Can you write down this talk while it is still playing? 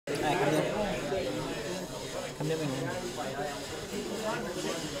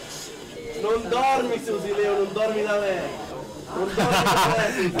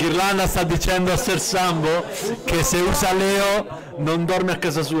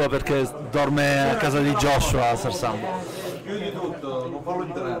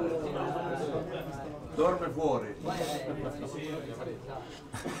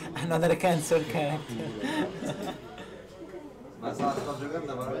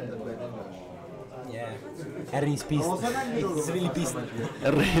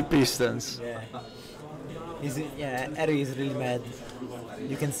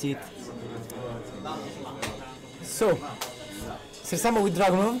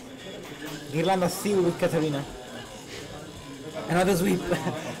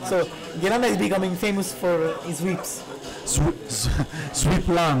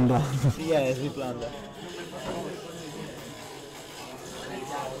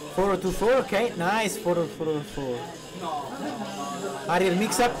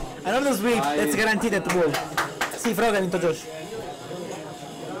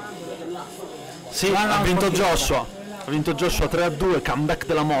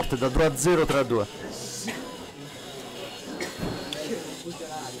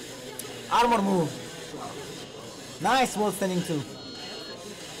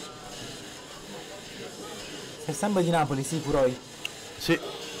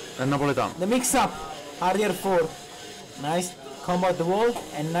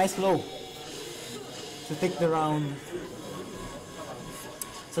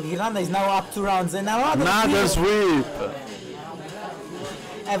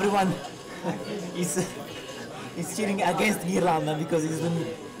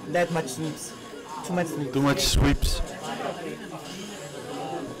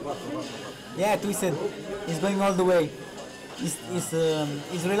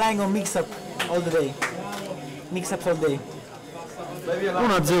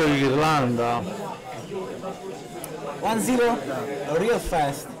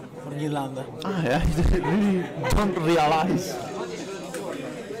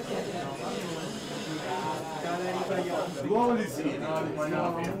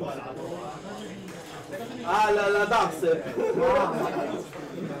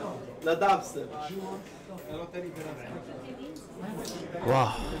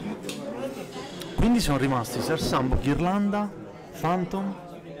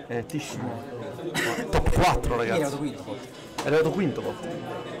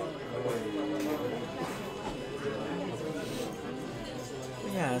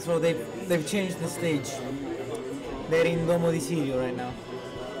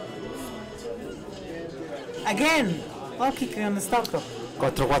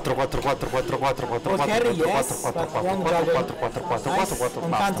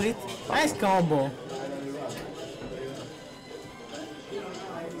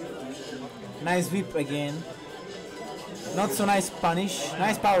Nice whip again. Not so nice punish.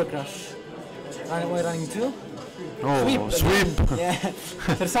 Nice power crush. Running 2. Oh, sweep! Yeah.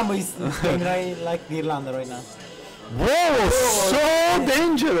 Sersambo is playing right like Ghirlanda right now. Whoa, so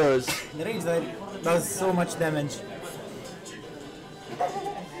dangerous! The range that does so much damage.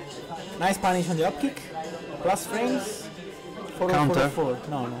 Nice punish on the upkick. Plus frames. 4 Counter. 4.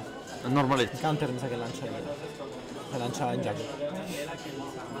 No, no. Normalmente. Counter mi sa che lancia lì. Che lancia in giacca.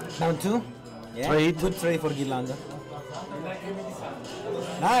 Down 2. Yeah. Trade. Good trade for Ghirlanda.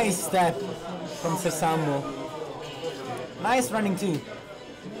 Nice step from Sersambo. Nice running 2.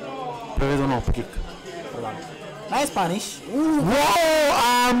 Prevedo un hop kick. Nice punish.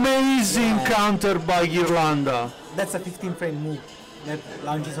 Wow, amazing counter by Ghirlanda. That's a 15 frame move that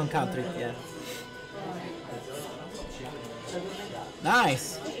launches on counter. Yeah.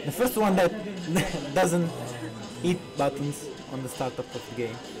 Nice. The first one that doesn't hit buttons on the startup of the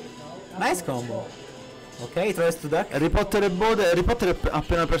game. Nice combo. Ok, tries to duck. Harry Potter e Bode. Harry Potter ha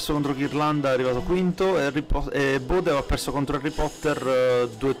appena perso contro Ghirlanda, è arrivato quinto, e Bode aveva perso contro Harry Potter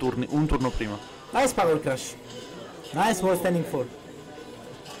un turno prima. Nice power crush. Nice wall standing 4.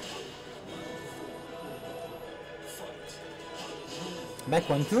 Back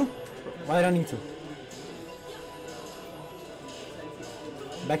 1 2. Why running 2?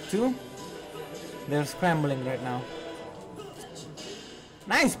 Back 2. They're scrambling right now.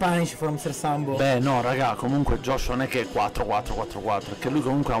 Nice punish from Sersambo. Beh no raga, comunque Josh non è che è 4-4-4-4, perché lui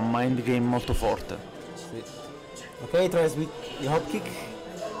comunque ha un mind game molto forte. Sì. Ok, tries with the hop kick.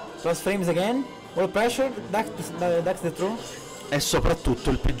 Plus frames again. All pressure. Ducks the throw. E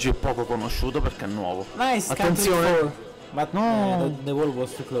soprattutto il PG è poco conosciuto perché è nuovo. Nice. Attenzione. Four. But No. the wall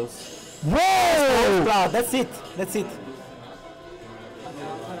was too close. Wow! Wow, that's it. That's it.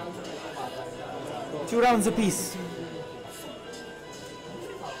 2 rounds apiece.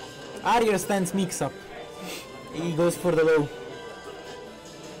 Ariel stands mix up. He goes for the low.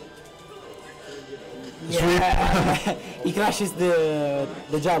 Yeah. He crashes the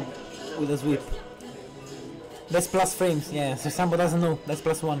jab with a sweep. That's plus frames. Yeah, Sersambo doesn't know. That's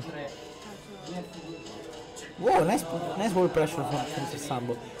 +1. Whoa, nice wall pressure from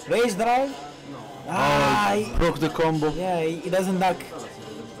Sersambo. Rage drive. Broke the combo. Yeah, he doesn't duck.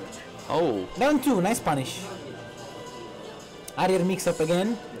 Oh, Down 2, nice punish. Ariel mix up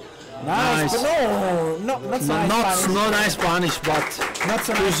again. Nice. Nice. But no, not so nice punish. no nice punish, but Not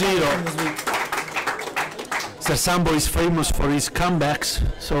so nice 2-0. punish this week. Sersambo is famous for his comebacks,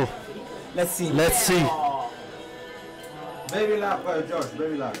 so Let's see. let's see. Bevi l'acqua, George,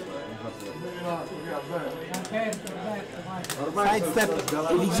 bevi l'acqua. Ormai Side step.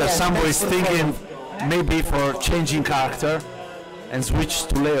 Sersambo is thinking maybe for changing character and switch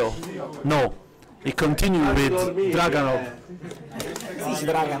to Leo. No, he continued with Draganov. Sì,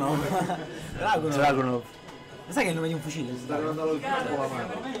 Draganov. Dragunov. Sai che è il nome di un fucile? sta arrivando il campo la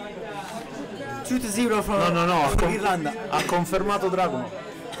mano. 2-0 from No, Ghirlanda. ha confermato Dragunov.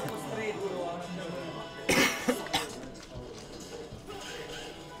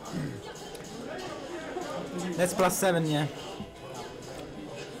 That's +7, yeah.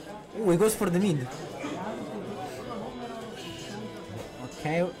 Ooh, he goes for the mid.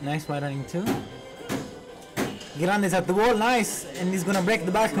 Okay, nice wide running 2. Ghirlanda is at the wall, nice, and he's gonna break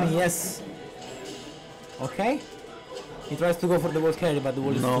the balcony, yes. Okay. He tries to go for the wall carry, but the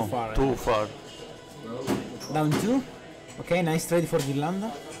wall is No, too far. too far. Down 2. Okay, nice trade for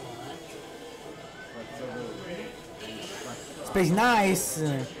Ghirlanda. Space, nice.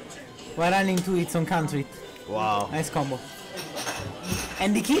 Wide running 2, it's on country. Wow. Nice combo.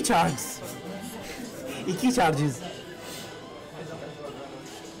 And the key charges. He key charges.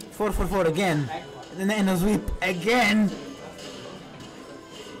 4-4-4 again. And a sweep again.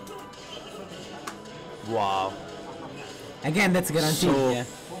 Wow. Again, that's guaranteed. So- Yeah.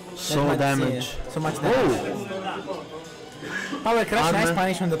 So much, damage. So much damage. Power crush, nice Armor.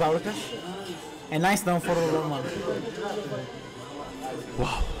 punish on the power crush. And nice down forward 1-1.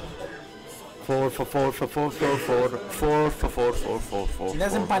 Wow. 4. He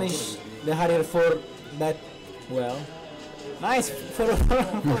doesn't punish the Harrier for that well. Nice for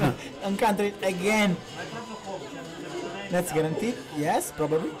on counter again. That's guaranteed. Yes,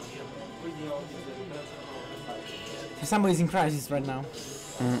 probably. Somebody is in crisis right now.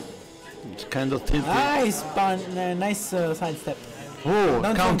 It's kind of tilted. Nice nice side step. Oh,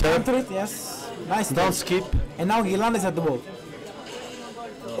 Don't counter. it. Yes. Nice. Don't step. skip. And now Ghirlanda is at the wall.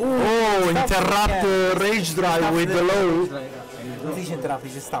 Oh, interrupt rage drive with the low. Non si dice interrupt,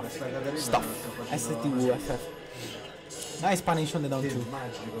 dice stuff. Stuff. STUFF. Nice punish on the down 2.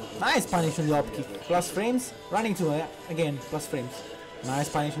 Nice punish on the up kick. Plus frames. Running 2 again. Plus frames. Nice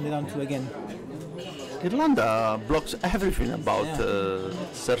punish on the down 2 again. Ghirlanda blocks everything about Yeah.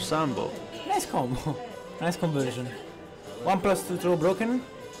 Sersambo. Nice combo. Nice conversion. 1+2 throw broken.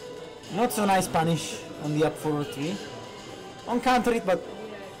 Not so nice punish on the up forward 3. On counter it, but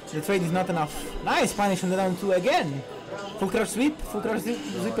the trade is not enough. Nice punish on the down 2 again. Full crush sweep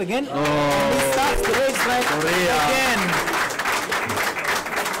sweep again. Oh, He starts the rage strike Korea. again.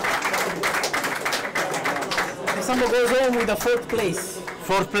 Sersambo goes home with the 4th place.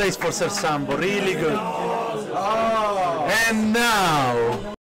 4th place for Sersambo, really good. And now